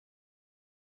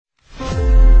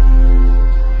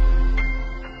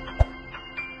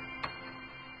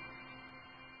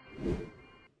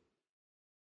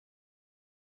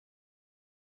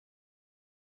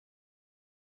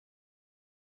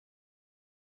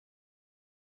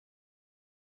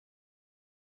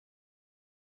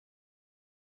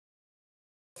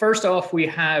first off, we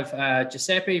have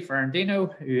Giuseppe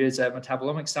Ferrandino, who is a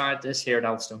metabolomic scientist here at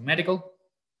Alstone Medical.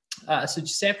 So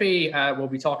Giuseppe will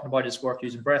be talking about his work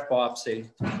using breath biopsy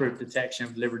to improve detection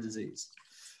of liver disease.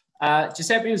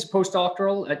 Giuseppe is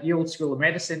postdoctoral at Yale School of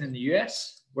Medicine in the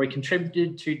US, where he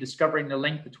contributed to discovering the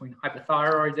link between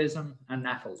hypothyroidism and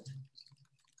NAFLD.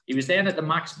 He was then at the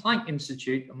Max Planck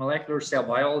Institute of Molecular Cell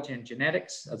Biology and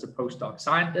Genetics as a postdoc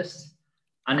scientist.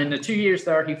 And in the 2 years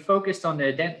there, he focused on the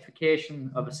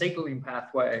identification of a signaling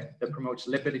pathway that promotes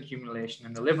lipid accumulation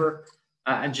in the liver.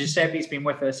 And Giuseppe's been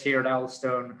with us here at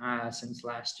Alstone since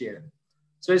last year.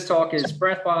 So his talk is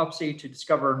breath biopsy to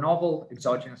discover novel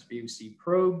exogenous VOC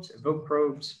probes, evoke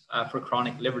probes for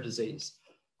chronic liver disease.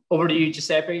 Over to you,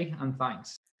 Giuseppe, and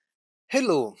thanks.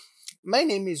 Hello, my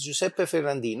name is Giuseppe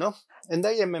Ferrandino, and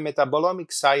I am a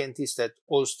metabolomic scientist at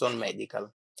Alstone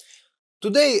Medical.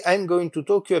 Today I'm going to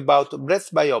talk to you about breath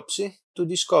biopsy to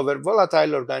discover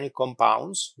volatile organic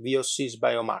compounds, VOCs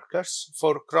biomarkers,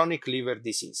 for chronic liver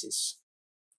diseases.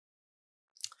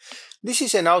 This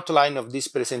is an outline of this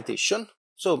presentation.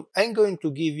 So I'm going to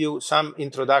give you some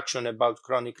introduction about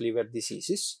chronic liver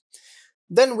diseases.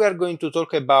 Then we are going to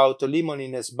talk about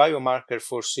limonene as biomarker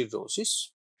for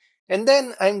cirrhosis. And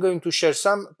then I'm going to share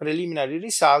some preliminary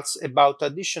results about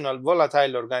additional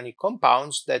volatile organic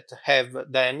compounds that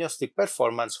have diagnostic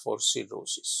performance for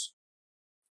cirrhosis.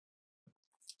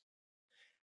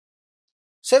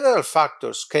 Several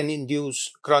factors can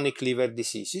induce chronic liver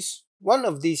diseases. One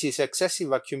of these is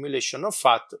excessive accumulation of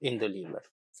fat in the liver,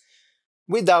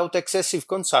 without excessive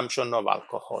consumption of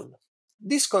alcohol.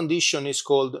 This condition is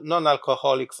called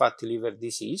non-alcoholic fatty liver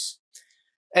disease,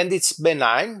 and it's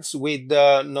benign with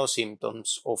no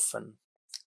symptoms often.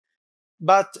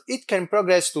 But it can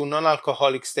progress to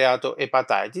non-alcoholic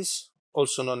steatohepatitis,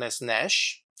 also known as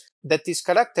NASH, that is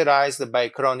characterized by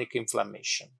chronic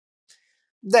inflammation.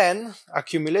 Then,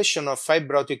 accumulation of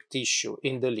fibrotic tissue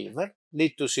in the liver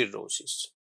leads to cirrhosis.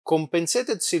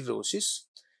 Compensated cirrhosis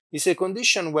is a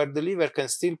condition where the liver can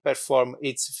still perform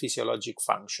its physiologic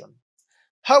function.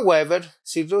 However,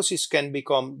 cirrhosis can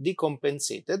become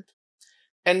decompensated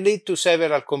and lead to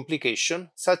several complications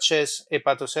such as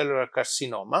hepatocellular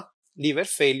carcinoma, liver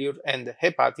failure, and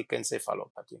hepatic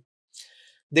encephalopathy.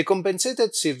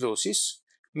 Decompensated cirrhosis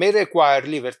may require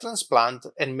liver transplant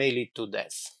and may lead to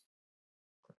death.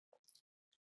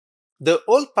 The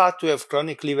whole pathway of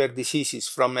chronic liver diseases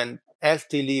from an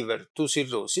healthy liver to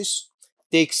cirrhosis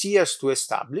takes years to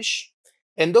establish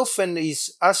and often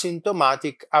is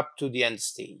asymptomatic up to the end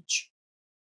stage.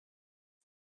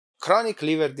 Chronic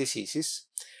liver diseases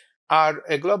are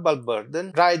a global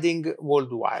burden riding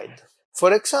worldwide.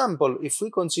 For example, if we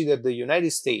consider the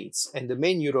United States and the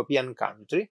main European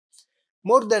country,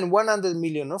 more than 100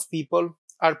 million of people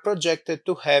are projected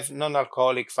to have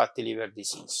non-alcoholic fatty liver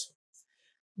disease.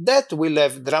 That will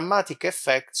have dramatic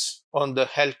effects on the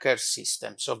healthcare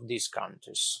systems of these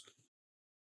countries.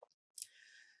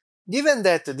 Given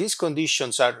that these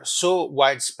conditions are so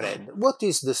widespread, what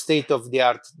is the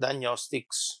state-of-the-art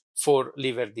diagnostics for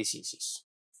liver diseases?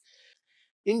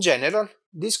 In general,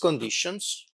 these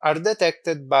conditions are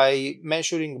detected by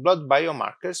measuring blood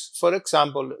biomarkers, for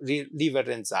example, liver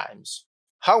enzymes.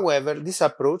 However, this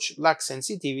approach lacks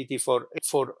sensitivity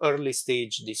for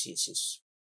early-stage diseases.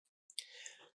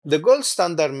 The gold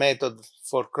standard method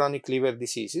for chronic liver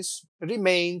diseases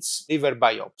remains liver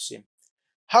biopsy.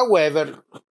 However,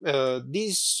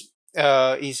 this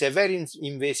is a very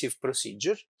invasive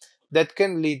procedure that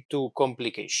can lead to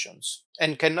complications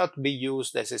and cannot be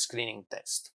used as a screening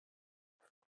test.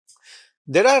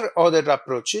 There are other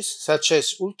approaches such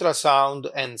as ultrasound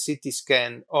and CT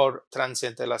scan or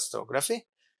transient elastography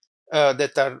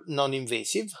that are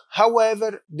non-invasive.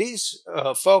 However, these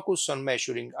focus on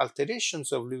measuring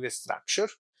alterations of liver structure,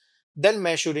 then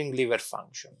measuring liver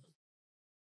function.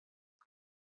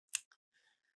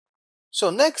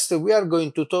 So next we are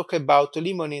going to talk about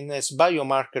limonene as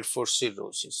biomarker for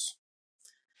cirrhosis.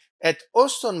 At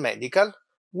Alstone Medical,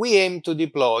 we aim to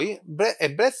deploy a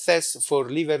breath test for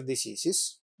liver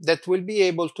diseases that will be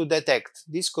able to detect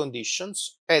these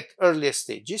conditions at early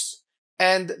stages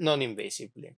and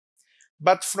non-invasively.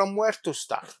 But from where to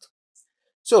start?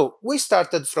 So we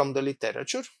started from the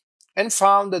literature and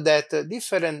found that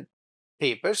different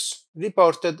papers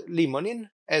reported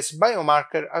limonene as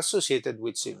biomarker associated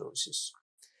with cirrhosis.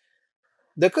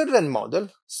 The current model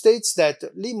states that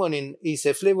limonene is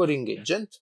a flavoring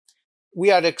agent we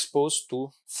are exposed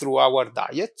to through our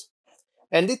diet,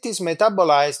 and it is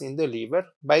metabolized in the liver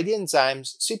by the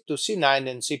enzymes CYP2C9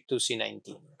 and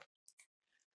CYP2C19.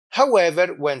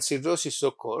 However, when cirrhosis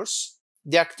occurs,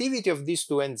 the activity of these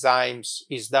two enzymes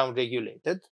is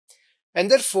downregulated, and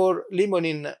therefore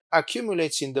limonene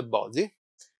accumulates in the body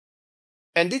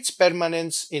and its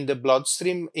permanence in the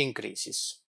bloodstream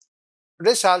increases,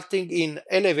 resulting in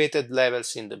elevated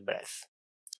levels in the breath.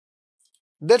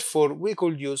 Therefore, we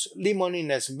could use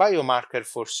limonene as biomarker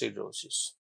for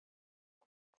cirrhosis.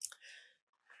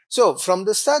 So, from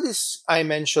the studies I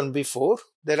mentioned before,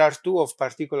 there are two of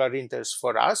particular interest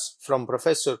for us from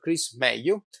Professor Chris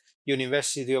Mayhew,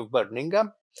 University of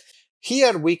Birmingham.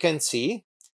 Here we can see,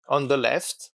 on the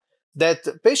left,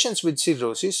 that patients with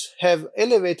cirrhosis have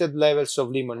elevated levels of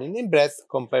limonene in breath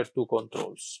compared to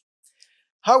controls.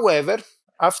 However,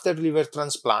 after liver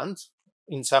transplant,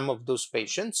 in some of those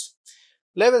patients,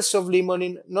 levels of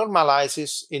limonene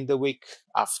normalizes in the week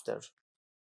after,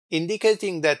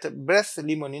 indicating that breath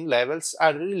limonene levels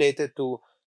are related to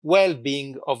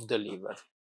well-being of the liver.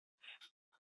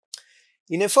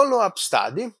 In a follow-up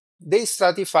study, they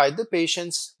stratified the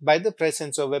patients by the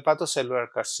presence of hepatocellular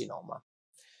carcinoma.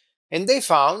 And they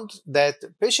found that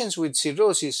patients with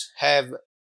cirrhosis have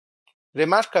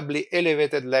remarkably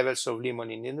elevated levels of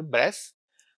limonene in the breath.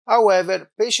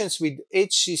 However, patients with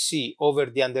HCC over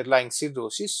the underlying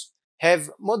cirrhosis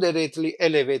have moderately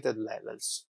elevated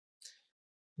levels.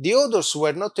 The authors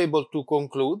were not able to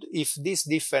conclude if this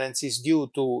difference is due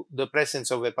to the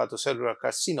presence of hepatocellular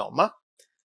carcinoma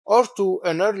or to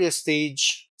an earlier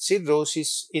stage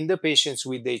cirrhosis in the patients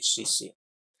with HCC.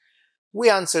 We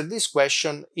answered this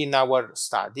question in our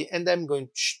study, and I'm going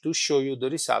to show you the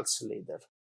results later.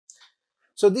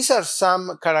 So these are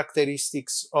some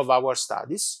characteristics of our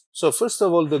studies. So first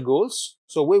of all, the goals.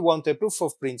 So we want a proof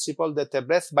of principle that a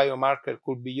breath biomarker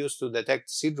could be used to detect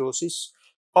cirrhosis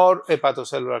or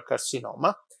hepatocellular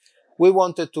carcinoma. We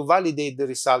wanted to validate the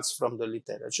results from the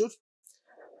literature,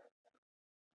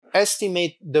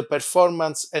 estimate the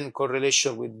performance and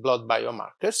correlation with blood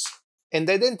biomarkers, and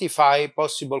identify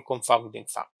possible confounding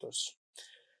factors.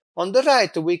 On the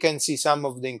right, we can see some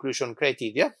of the inclusion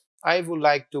criteria. I would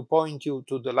like to point you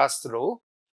to the last row,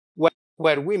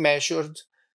 where we measured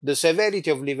the severity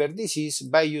of liver disease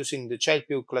by using the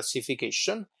Child-Pugh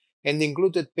classification and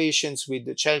included patients with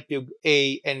the Child-Pugh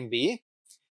A and B,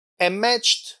 and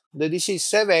matched the disease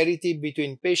severity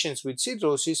between patients with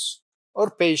cirrhosis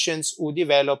or patients who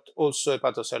developed also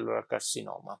hepatocellular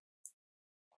carcinoma.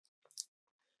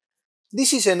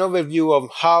 This is an overview of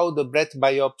how the breath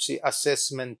biopsy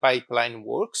assessment pipeline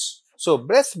works. So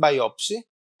breath biopsy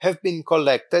have been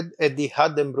collected at the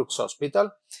Addenbrooke's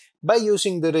Hospital by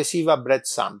using the Resiva breath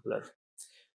sampler.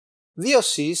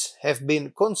 VOCs have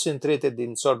been concentrated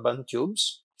in sorbent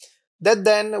tubes that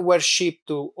then were shipped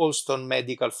to Alston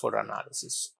Medical for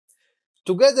analysis.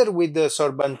 Together with the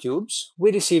sorbent tubes,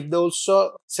 we received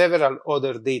also several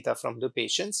other data from the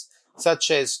patients,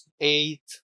 such as age,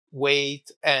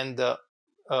 weight, and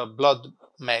blood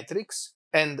metrics,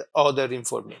 and other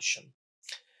information.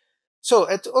 So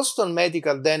at Alston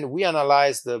Medical, then, we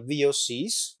analyzed the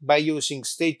VOCs by using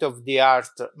state-of-the-art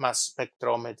mass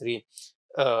spectrometry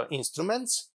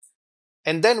instruments,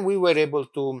 and then we were able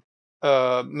to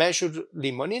measure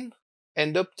limonene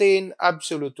and obtain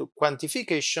absolute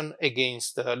quantification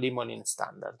against limonene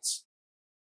standards.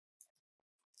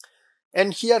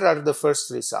 And here are the first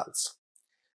results.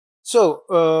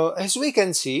 So, as we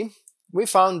can see, we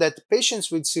found that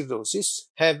patients with cirrhosis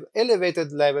have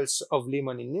elevated levels of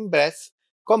limonene in breath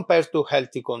compared to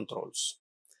healthy controls.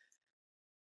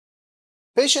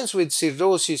 Patients with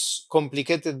cirrhosis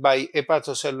complicated by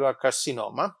hepatocellular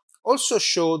carcinoma also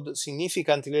showed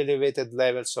significantly elevated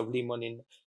levels of limonene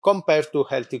compared to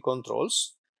healthy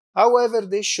controls. However,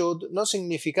 they showed no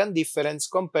significant difference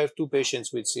compared to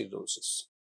patients with cirrhosis.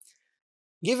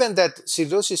 Given that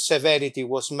cirrhosis severity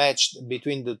was matched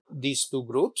between these two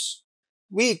groups,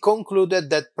 we concluded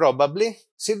that probably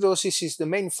cirrhosis is the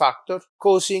main factor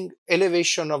causing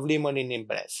elevation of limonene in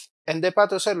breath, and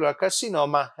hepatocellular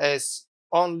carcinoma has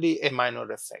only a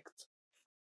minor effect.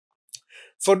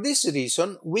 For this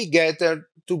reason, we gathered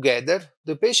together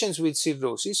the patients with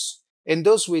cirrhosis and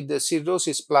those with the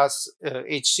cirrhosis plus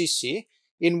HCC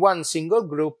in one single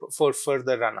group for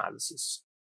further analysis.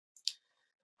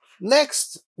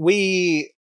 Next,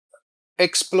 we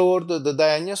explored the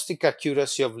diagnostic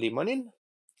accuracy of limonene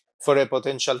for a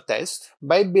potential test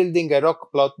by building a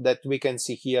rock plot that we can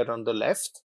see here on the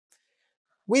left.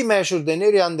 We measured an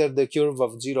area under the curve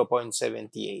of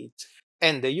 0.78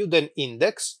 and the Uden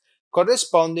index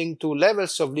corresponding to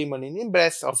levels of limonene in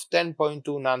breath of 10.2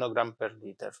 nanogram per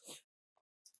liter.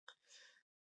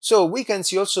 So we can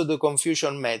see also the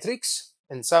confusion metrics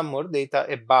and some more data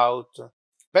about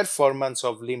performance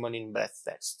of limonene breath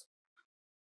test.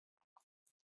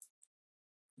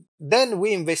 Then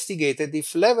we investigated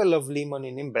if level of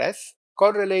limonene in breath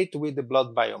correlate with the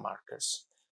blood biomarkers,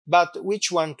 but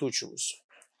which one to choose?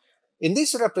 In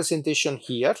this representation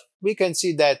here, we can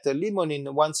see that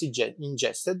limonene, once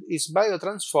ingested, is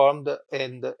biotransformed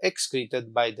and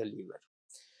excreted by the liver.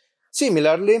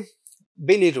 Similarly,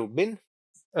 bilirubin,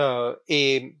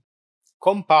 a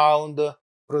compound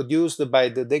produced by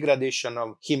the degradation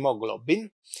of hemoglobin,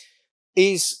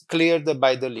 is cleared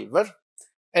by the liver,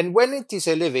 and when it is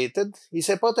elevated, is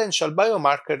a potential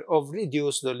biomarker of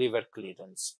reduced liver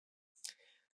clearance.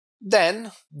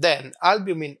 Then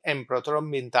albumin and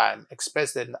prothrombin time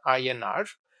expressed in INR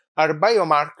are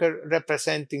biomarkers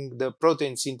representing the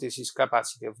protein synthesis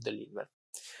capacity of the liver.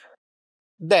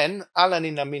 Then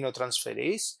alanine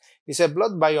aminotransferase is a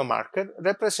blood biomarker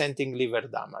representing liver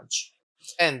damage,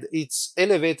 and it's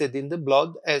elevated in the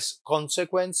blood as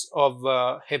consequence of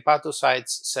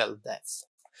hepatocytes cell death.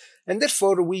 And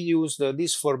therefore, we used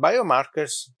these 4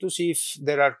 biomarkers to see if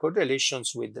there are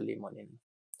correlations with the limonene.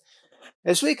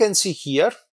 As we can see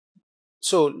here,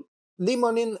 so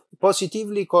limonene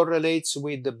positively correlates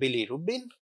with the bilirubin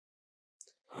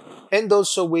and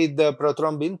also with the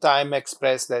prothrombin time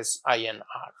expressed as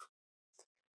INR.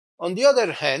 On the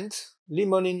other hand,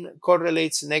 limonene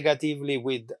correlates negatively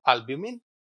with albumin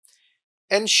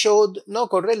and showed no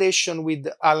correlation with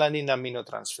alanine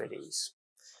aminotransferase.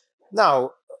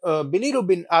 Now,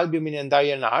 bilirubin, albumin, and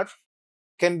INR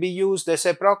can be used as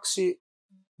a proxy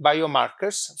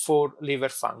biomarkers for liver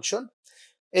function,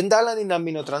 and alanine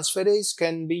aminotransferase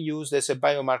can be used as a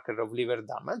biomarker of liver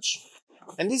damage.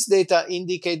 And this data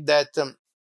indicate that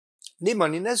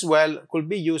limonene as well could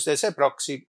be used as a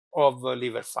proxy of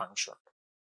liver function.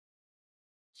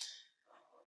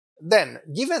 Then,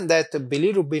 given that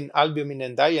bilirubin, albumin,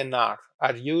 and INR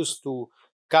are used to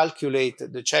calculate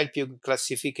the Child-Pugh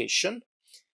classification,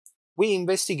 we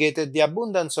investigated the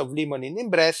abundance of limonene in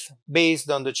breath based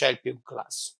on the Child-Pugh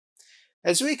class.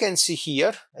 As we can see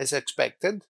here, as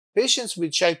expected, patients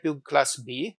with Child-Pugh class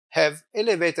B have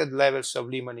elevated levels of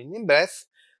limonene in breath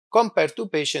compared to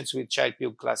patients with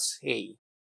Child-Pugh class A.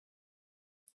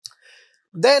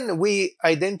 Then we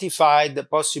identified the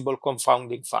possible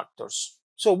confounding factors.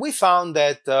 So we found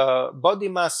that body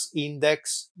mass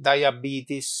index,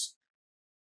 diabetes,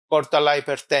 portal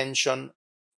hypertension,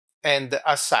 and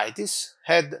ascites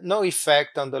had no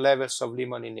effect on the levels of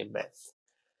limonene in breath.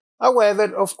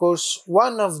 However, of course,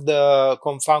 one of the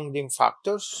confounding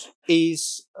factors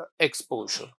is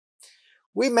exposure.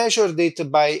 We measured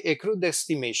it by a crude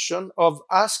estimation of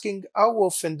asking how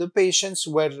often the patients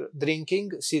were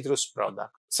drinking citrus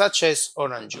products, such as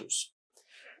orange juice.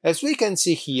 As we can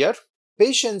see here,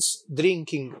 patients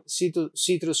drinking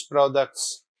citrus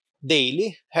products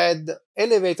daily had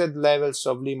elevated levels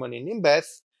of limonene in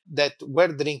breath that were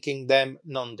drinking them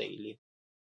non-daily.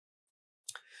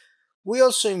 We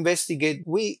also investigated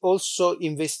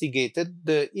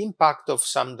the impact of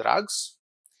some drugs,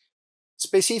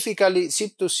 specifically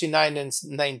CYP2C9 and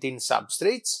 19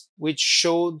 substrates, which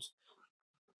showed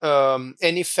an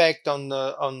effect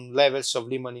on levels of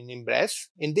limonene in breath.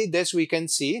 Indeed, as we can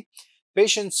see,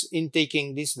 patients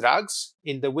intaking these drugs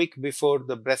in the week before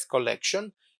the breath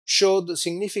collection showed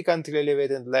significantly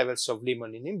elevated levels of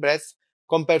limonene in breath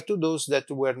compared to those that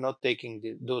were not taking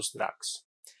those drugs.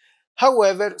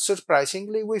 However,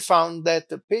 surprisingly, we found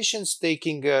that patients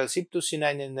taking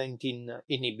CYP2C9 and 19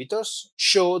 inhibitors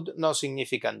showed no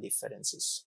significant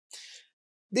differences.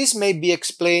 This may be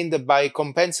explained by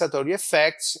compensatory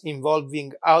effects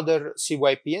involving other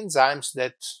CYP enzymes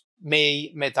that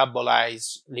may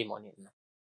metabolize limonene.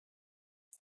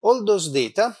 All those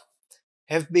data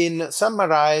have been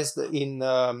summarized in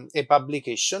a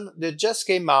publication that just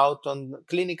came out on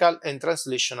clinical and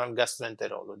translational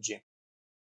gastroenterology.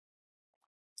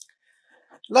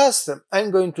 Last,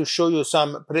 I'm going to show you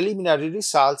some preliminary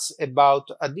results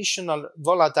about additional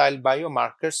volatile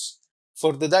biomarkers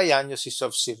for the diagnosis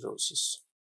of cirrhosis.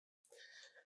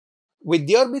 With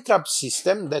the Orbitrap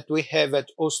system that we have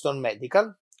at Houston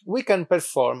Medical, we can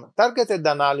perform targeted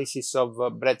analysis of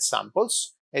breath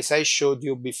samples, as I showed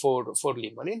you before for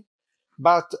limonene,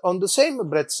 but on the same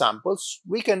breath samples,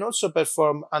 we can also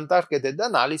perform untargeted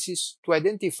analysis to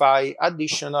identify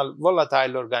additional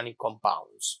volatile organic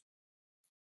compounds.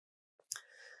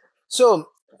 So,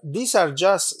 these are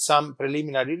just some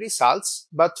preliminary results,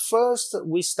 but first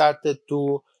we started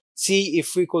to see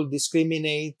if we could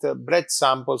discriminate breath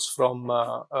samples from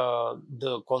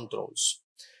the controls.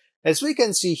 As we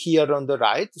can see here on the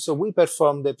right, so we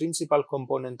performed the principal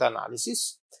component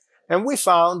analysis, and we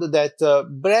found that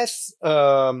breath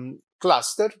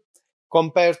cluster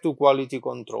compared to quality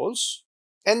controls.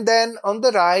 And then on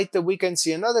the right, we can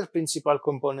see another principal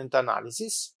component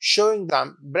analysis showing that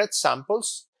breath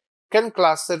samples can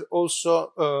cluster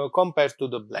also compared to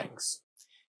the blanks,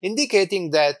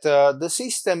 indicating that the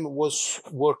system was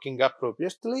working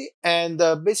appropriately. And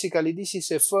basically, this is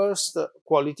a first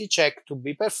quality check to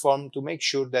be performed to make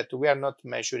sure that we are not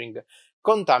measuring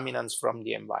contaminants from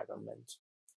the environment.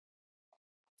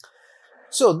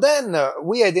 So then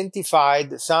we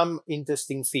identified some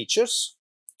interesting features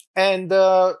and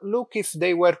look if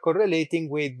they were correlating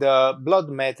with the blood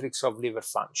metrics of liver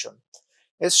function.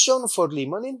 As shown for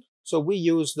limonene, so we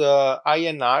used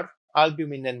INR,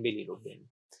 albumin, and bilirubin.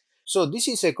 So this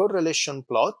is a correlation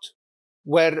plot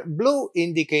where blue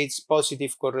indicates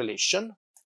positive correlation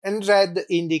and red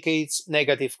indicates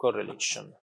negative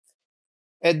correlation.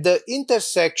 At the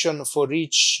intersection for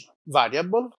each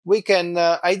variable, we can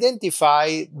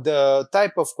identify the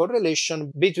type of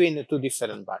correlation between the two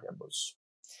different variables.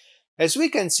 As we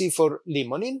can see for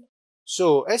limonene,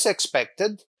 so as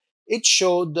expected, it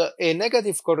showed a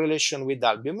negative correlation with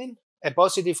albumin, a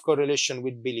positive correlation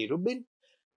with bilirubin,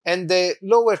 and a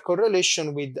lower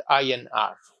correlation with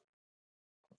INR.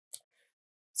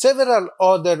 Several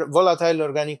other volatile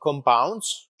organic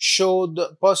compounds showed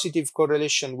positive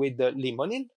correlation with the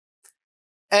limonene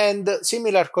and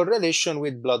similar correlation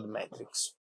with blood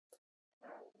metrics.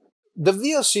 The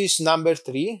VOCs number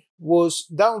 3 was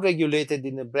downregulated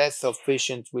in the breath of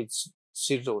patients with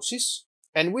cirrhosis,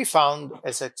 and we found,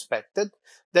 as expected,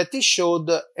 that it showed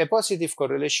a positive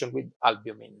correlation with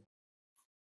albumin.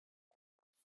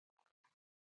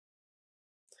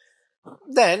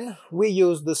 Then we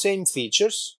used the same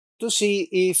features to see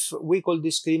if we could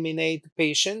discriminate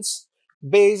patients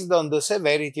based on the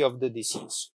severity of the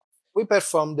disease. We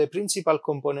performed the principal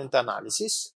component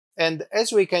analysis, and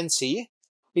as we can see,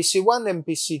 PC1 and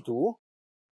PC2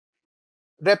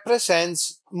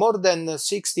 represents more than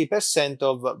 60%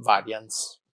 of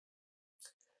variance.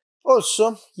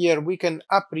 Also, here we can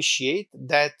appreciate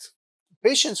that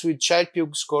patients with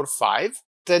Child-Pugh score 5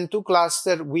 tend to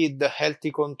cluster with the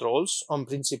healthy controls on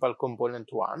principal component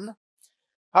 1.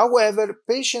 However,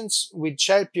 patients with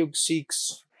Child-Pugh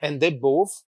 6 and above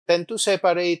tend to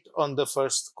separate on the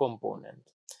first component.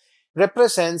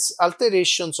 Represents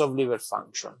alterations of liver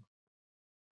function.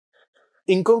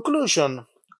 In conclusion,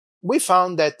 we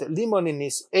found that limonene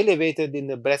is elevated in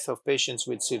the breath of patients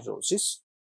with cirrhosis.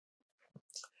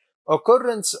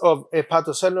 Occurrence of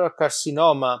hepatocellular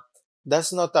carcinoma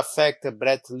does not affect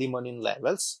breath limonene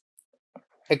levels.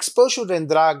 Exposure and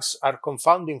drugs are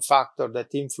confounding factors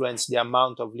that influence the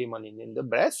amount of limonene in the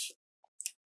breath.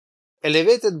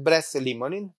 Elevated breath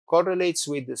limonene correlates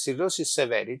with cirrhosis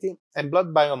severity and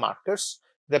blood biomarkers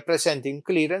representing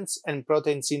clearance and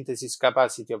protein synthesis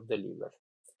capacity of the liver.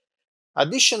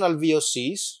 Additional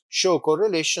VOCs show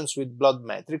correlations with blood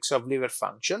metrics of liver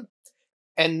function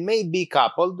and may be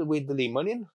coupled with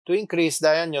limonene to increase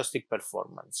diagnostic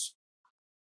performance.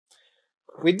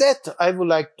 With that, I would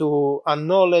like to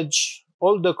acknowledge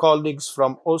all the colleagues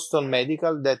from Houston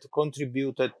Medical that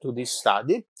contributed to this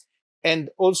study, and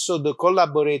also the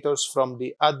collaborators from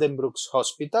the Addenbrooke's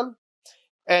Hospital,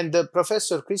 and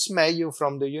Professor Chris Mayhew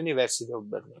from the University of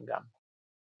Birmingham.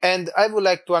 And I would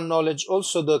like to acknowledge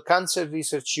also the Cancer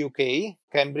Research UK,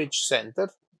 Cambridge Centre,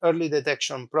 Early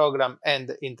Detection Programme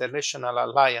and International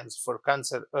Alliance for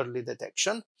Cancer Early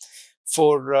Detection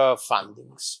for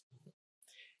fundings.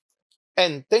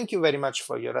 And thank you very much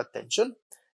for your attention,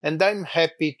 and I'm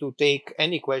happy to take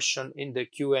any question in the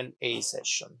Q&A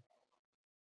session.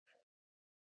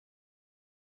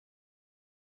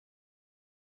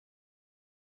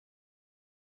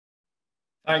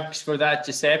 Thanks for that,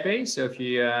 Giuseppe. So if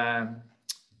you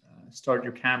start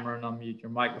your camera and unmute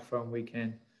your microphone, we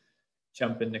can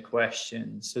jump into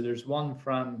questions. So there's one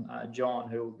from John,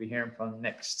 who we'll be hearing from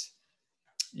next.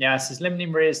 Yeah, it says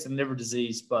limonene raised in liver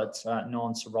disease, but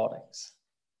non-cirrhotics.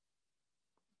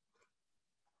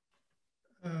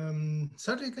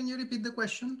 Sorry, can you repeat the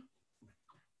question?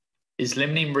 Is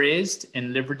limonene raised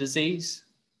in liver disease,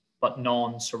 but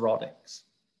non-cirrhotics?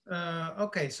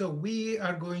 Okay, so we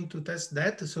are going to test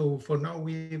that. So for now,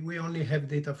 we only have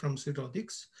data from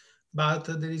cirrhotics, but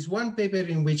there is one paper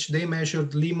in which they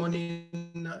measured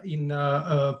limonene in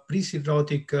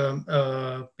pre-cirrhotic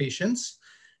patients,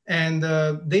 and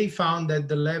they found that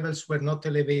the levels were not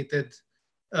elevated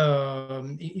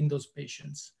in those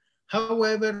patients.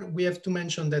 However, we have to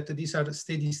mention that these are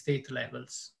steady state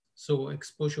levels, so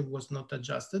exposure was not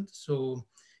adjusted. So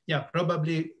yeah,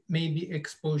 probably maybe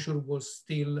exposure was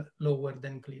still lower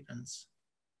than clearance.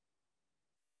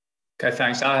 Okay,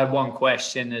 thanks. I have one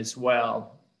question as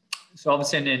well. So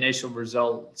obviously in the initial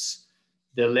results,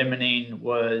 the limonene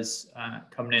was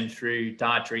coming in through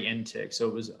dietary intake, so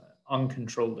it was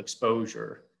uncontrolled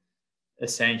exposure.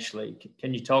 essentially.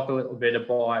 Can you talk a little bit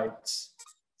about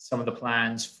some of the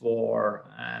plans for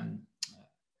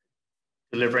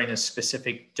delivering a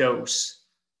specific dose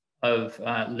of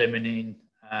limonene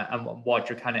and what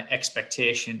your kind of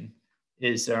expectation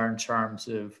is there in terms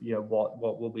of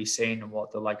what we'll be seeing and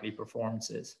what the likely performance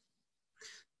is?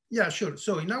 Yeah, sure.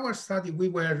 So in our study, we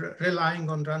were relying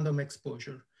on random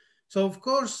exposure. So of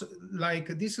course, like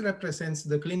this represents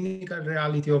the clinical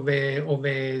reality of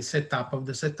the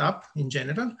setup in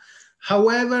general.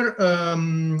 However,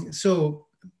 so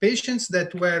patients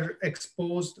that were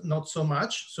exposed not so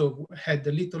much, so had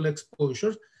a little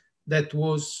exposure that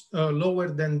was lower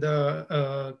than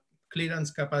the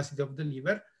clearance capacity of the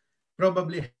liver,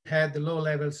 probably had low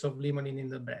levels of limonene in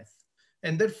the breath.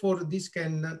 And therefore, this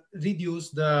can reduce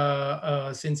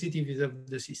the sensitivity of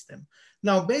the system.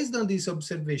 Now, based on these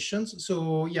observations,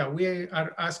 so yeah, we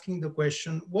are asking the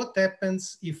question, what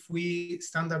happens if we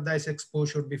standardize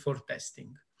exposure before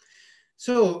testing?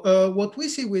 So what we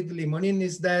see with limonene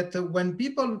is that when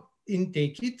people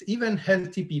intake it, even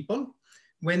healthy people,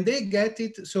 when they get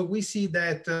it, so we see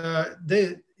that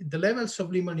the levels of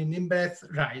limonene in breath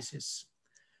rises.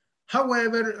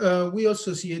 However, we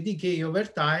also see a decay over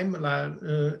time,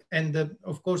 and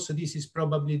of course, this is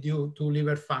probably due to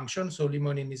liver function. So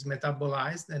limonene is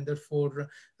metabolized, and therefore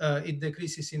it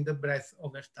decreases in the breath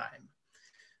over time.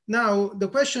 Now, the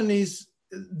question is,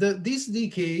 this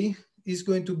decay is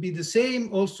going to be the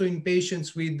same also in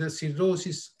patients with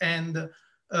cirrhosis and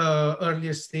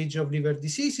earlier stage of liver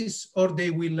diseases, or they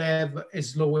will have a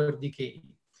slower decay.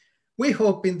 We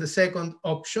hope in the second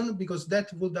option, because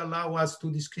that would allow us to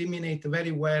discriminate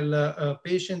very well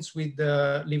patients with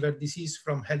liver disease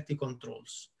from healthy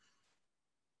controls.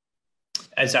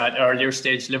 Is that earlier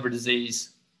stage liver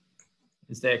disease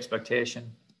is the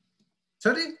expectation?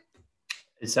 Sorry?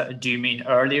 Do you mean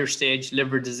earlier stage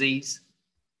liver disease?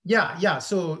 Yeah.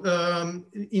 So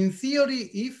in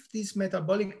theory, if these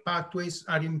metabolic pathways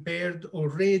are impaired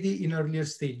already in earlier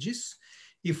stages,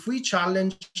 if we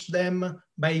challenge them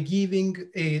by giving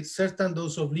a certain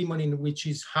dose of limonene, which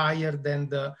is higher than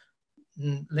the,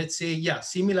 let's say,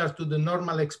 similar to the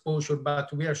normal exposure,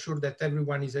 but we are sure that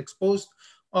everyone is exposed,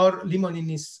 or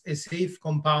limonene is a safe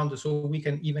compound, so we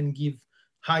can even give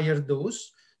higher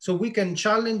dose. So we can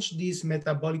challenge these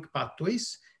metabolic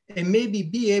pathways and maybe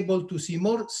be able to see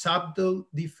more subtle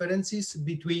differences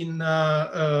between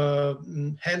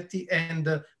healthy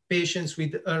and patients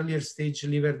with earlier stage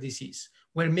liver disease,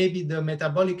 where maybe the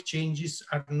metabolic changes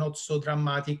are not so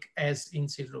dramatic as in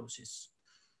cirrhosis.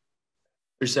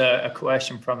 There's a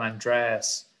question from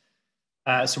Andreas.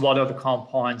 So what other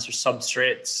compounds or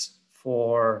substrates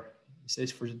for the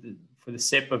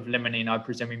CYP of limonene? I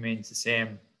presume he means the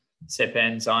same CYP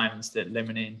enzymes that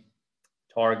limonene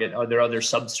target. Are there other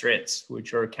substrates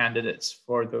which are candidates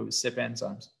for those CYP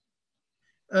enzymes?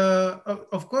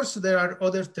 Of course, there are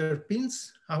other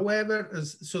terpenes, however,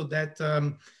 so that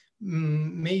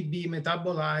may be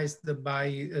metabolized by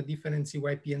different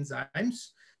CYP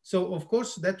enzymes. So of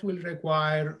course, that will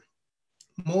require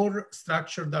more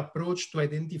structured approach to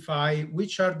identify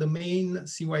which are the main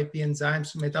CYP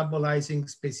enzymes metabolizing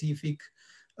specific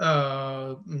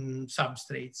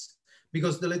substrates.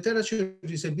 Because the literature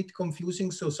is a bit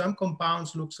confusing. So some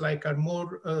compounds looks like are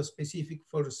more specific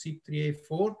for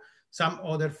CYP3A4, some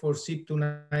other for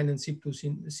CYP29 and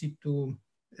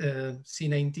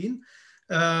CYP2C19.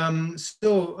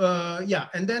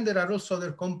 And then there are also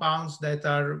other compounds that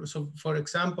are, so for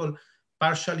example,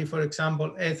 partially, for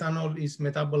example, ethanol is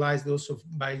metabolized also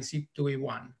by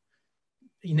CYP2A1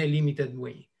 in a limited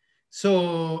way.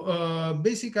 So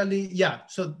basically,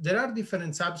 so there are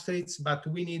different substrates, but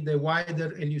we need a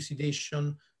wider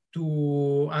elucidation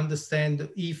to understand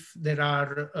if there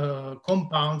are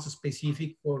compounds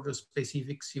specific for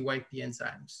specific CYP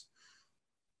enzymes.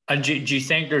 And do you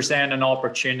think there's then an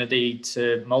opportunity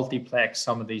to multiplex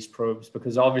some of these probes?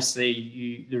 Because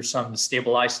obviously there's some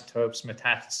stable isotopes,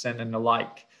 metathesin and the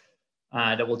like,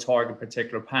 that will target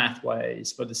particular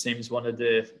pathways. But it seems one of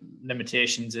the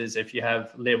limitations is if you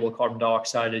have labeled carbon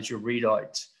dioxide as your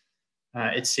readout,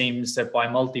 it seems that by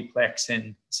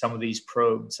multiplexing some of these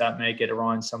probes, that may get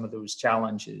around some of those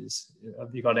challenges.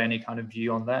 Have you got any kind of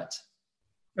view on that?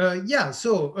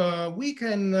 We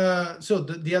can,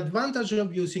 the advantage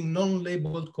of using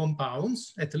non-labeled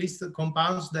compounds, at least the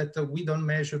compounds that we don't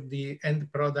measure the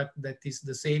end product that is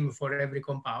the same for every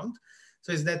compound,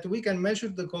 so is that we can measure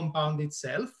the compound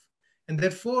itself, and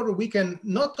therefore we can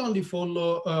not only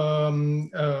follow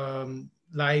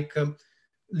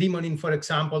limonene, for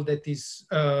example, that is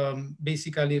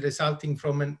basically resulting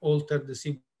from an altered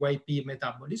CYP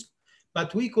metabolism,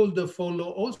 but we could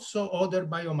follow also other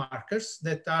biomarkers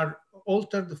that are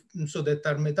altered, so that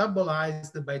are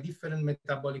metabolized by different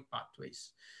metabolic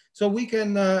pathways. So we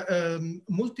can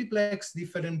multiplex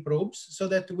different probes so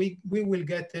that we will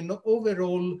get an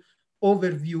overall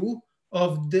overview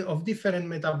of different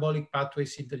metabolic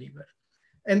pathways in the liver.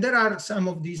 And there are some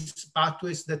of these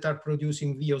pathways that are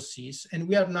producing VOCs, and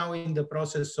we are now in the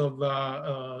process of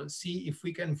see if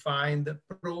we can find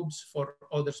probes for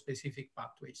other specific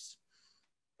pathways.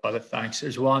 Got it, thanks.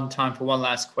 There's time for one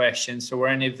last question. So were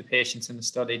any of the patients in the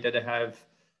study, did they have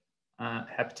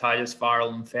hepatitis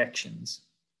viral infections?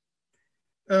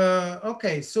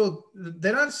 Okay, so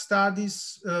there are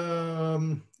studies,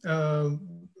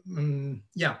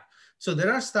 yeah. So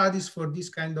there are studies for this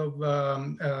kind of,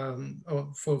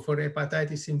 for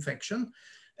hepatitis infection.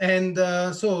 And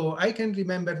so I can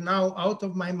remember now out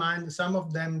of my mind, some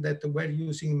of them that were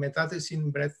using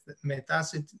metastatin breath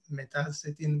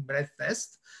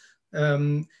test.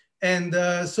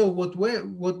 So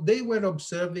what they were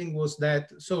observing was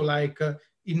that, so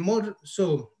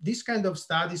these kind of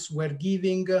studies were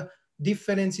giving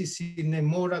differences in a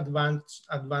more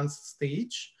advanced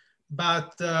stage,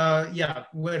 but yeah,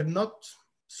 were not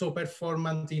so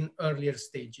performant in earlier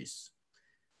stages.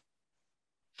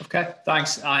 Okay,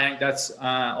 thanks. I think that's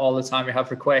all the time we have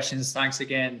for questions. Thanks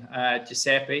again,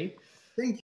 Giuseppe.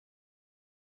 Thank you.